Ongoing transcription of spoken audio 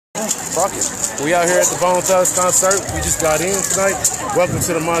Fuck it. We out here at the Bone Thugs concert. We just got in tonight. Welcome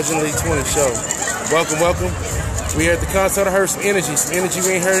to the Margin League 20 show. Welcome, welcome. We here at the concert. I heard some energy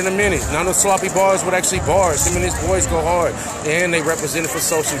we ain't heard in a minute. Not no sloppy bars, but actually bars. Him and his boys go hard. And they represented for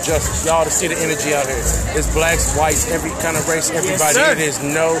social justice. Y'all to see the energy out here. It's blacks, whites, every kind of race, everybody. Yes, there's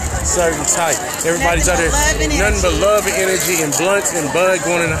no certain type. Everybody's out there. Nothing but love and energy and blunts and bud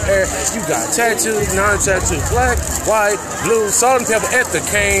going in the air. You got tattoos, non-tattoos, black, white, blue, salt and pepper at the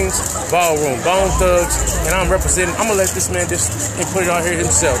Canes Ballroom, Bone Thugs. And I'm representing. I'm going to let this man just put it out here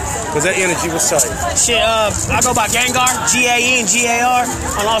himself. Because that energy was tight. Shit, I go by Gangar, G-A-N-G-A-R,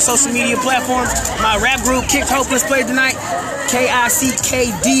 on all social media platforms. My rap group, Kicked Hopeless, played tonight.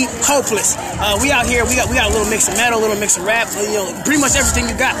 K-I-C-K-D Hopeless. We out here. We got a little mix of metal, a little mix of rap. You know, pretty much everything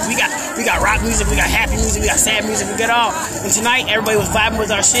you got. We got rock music, we got happy music, we got sad music, we got all. And tonight, everybody was vibing with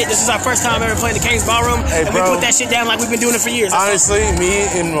our shit. This is our first time ever playing the Canes Ballroom, and we put that shit down like we've been doing it for years. Honestly, me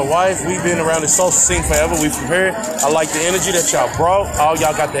and my wife, we've been around the social scene forever. We from here. I like the energy that y'all brought. All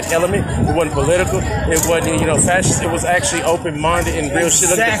y'all got that element. It wasn't political. It wasn't, fascist. It was actually open-minded and real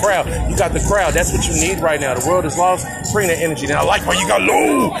shit. Look at the crowd. You got the crowd. That's what you need right now. The world is lost. Bring that energy. And I like where you got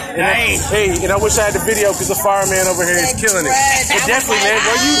low. And I wish I had the video because the fireman over here is killing it. But definitely, man,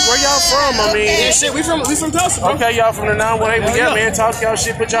 where y'all from? I mean, yeah, shit, we from Tulsa. Bro. Okay, y'all from the 918. But yeah, man, talk y'all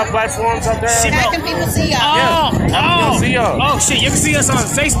shit. Put y'all platforms out there. Shit, how can people see y'all? See y'all. Oh shit, you can see us on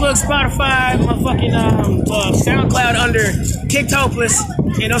Facebook, Spotify, motherfucking SoundCloud under Kicked Hopeless,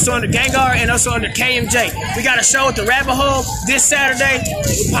 and also under Gangar, and also under KMJ. We got a show at the Rabbit Hole this Saturday.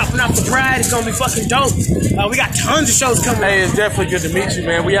 We're popping up the Pride. It's gonna be fucking dope. We got tons of shows coming. Hey, it's definitely good to meet you,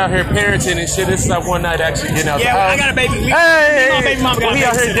 man. We out here parenting and shit. This is our one night actually getting out. Yeah, I got a baby. My baby mama got we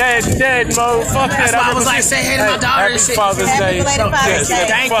out here dead mode. Fuck that. I was like, say hey to my daughter. Happy Father's Day.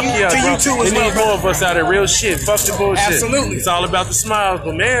 Thank you to you too. We need more of us out here. Real shit. Fuck the bullshit. Absolutely. It's all about the smiles.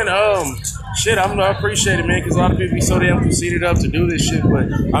 But man, shit, I appreciate it, man, because a lot of people be so damn conceited up to do this shit.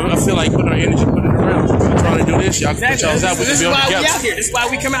 But I feel like putting our energy, putting it around. We're trying to do this. Y'all can put y'all out. This is why we out here. This is why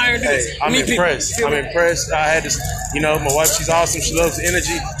we come out here and do this. I'm impressed. I'm impressed. I had this, my wife, she's awesome. She loves the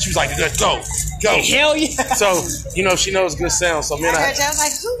energy. She was like, let's go. Hell yeah. So, she knows good sound. So, man, I was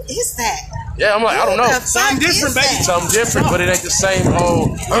like, who is that? Yeah, I'm like, I don't know. Something different, baby. Something different, but it ain't the same we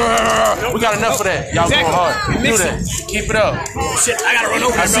got enough of that. Y'all going hard. Do that. Keep it up. Shit, I gotta run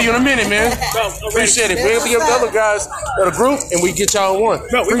over. I'll see you in a minute, man. Appreciate it. We'll be the other guys of the group, and we get y'all one.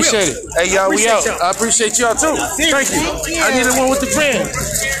 Appreciate it. Hey, y'all, we out. I appreciate y'all, too. Thank you. I needed one with the band.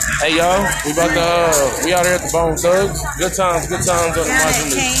 Hey, y'all, we out here at the Bone Thugs. Good times on the Margin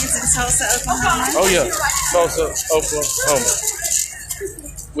League. Canes in Tulsa, Oklahoma. Oh, yeah. Tulsa, Oklahoma.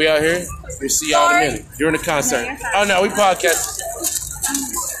 We out here. We'll see y'all in a minute. During the concert. Oh, no, we podcast.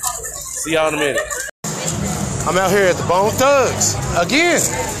 See y'all in a minute. I'm out here at the Bone Thugs again.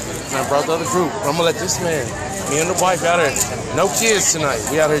 And I brought the other group. I'm going to let this man, me and the wife out here. No kids tonight.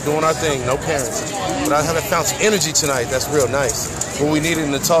 We out here doing our thing. No parents. But I haven't found some energy tonight. That's real nice. What we needed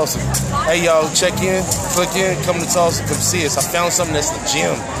in the Tulsa. Hey, y'all, check in, click in, come to Tulsa, come see us. I found something that's the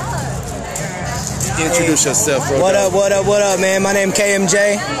gym. Introduce yourself, bro. What up, man? My name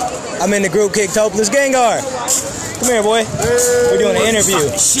KMJ. I'm in the group Kicked Hopeless. Gangar. Come here, boy. We're doing an interview.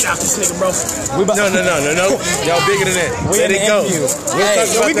 Shit out this nigga, bro. No. Y'all bigger than that. Let it go.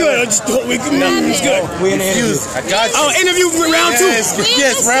 We good. We good. We in the interview. I got you. Oh, interview round 2.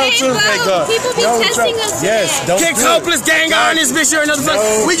 Yes, round 2. Thank God. People be testing us. Yes, don't Kicked Hopeless, Gangar, and this bitch here, another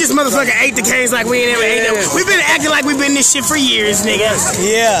fucker. We just motherfucking ate the Canes like we ain't ever ate them. We've been acting like we've been this shit for years, nigga.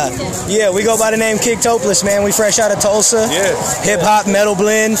 Yeah. We go by the name Kicked Hopeless, man. We fresh out of Tulsa. Yeah. Hip hop, metal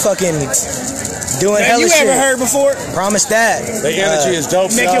blend, fucking doing hella shit. You ever heard before? Promise that. The energy is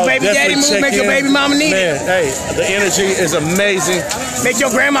dope. Make your baby daddy move, make your baby mama need it. Man, hey, the energy is amazing. Make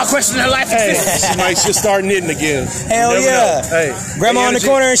your grandma question her life. Hey, she might just start knitting again. Hell yeah. Hey, grandma in the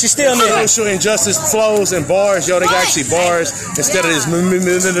corner and she still knitting. Social injustice flows and bars. Yo, they got actually bars instead of this.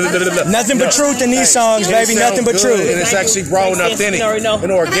 Nothing but truth in these songs, baby. Nothing but truth. And it's actually raw and authentic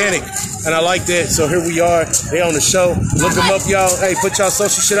and organic. And I like that. So here we are. They on the show. Look them up, y'all. Hey, put y'all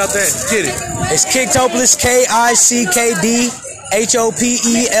social shit out there. Get it. It's Kicked Hopeless, KICKD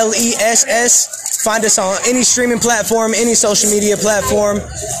HOPELESS. Find us on any streaming platform, any social media platform.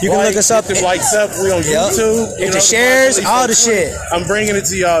 You can look us up. Hit the likes up. We on YouTube. Hit the shares, all the shit. I'm bringing it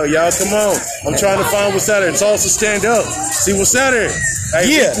to y'all. Y'all, come on. I'm trying to find what's out there. It's also stand up. See what's out there.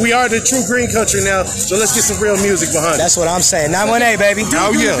 Hey, we are the true green country now, so let's get some real music behind it. That's what I'm saying. 918, baby.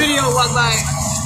 Oh, yeah. Video walk by.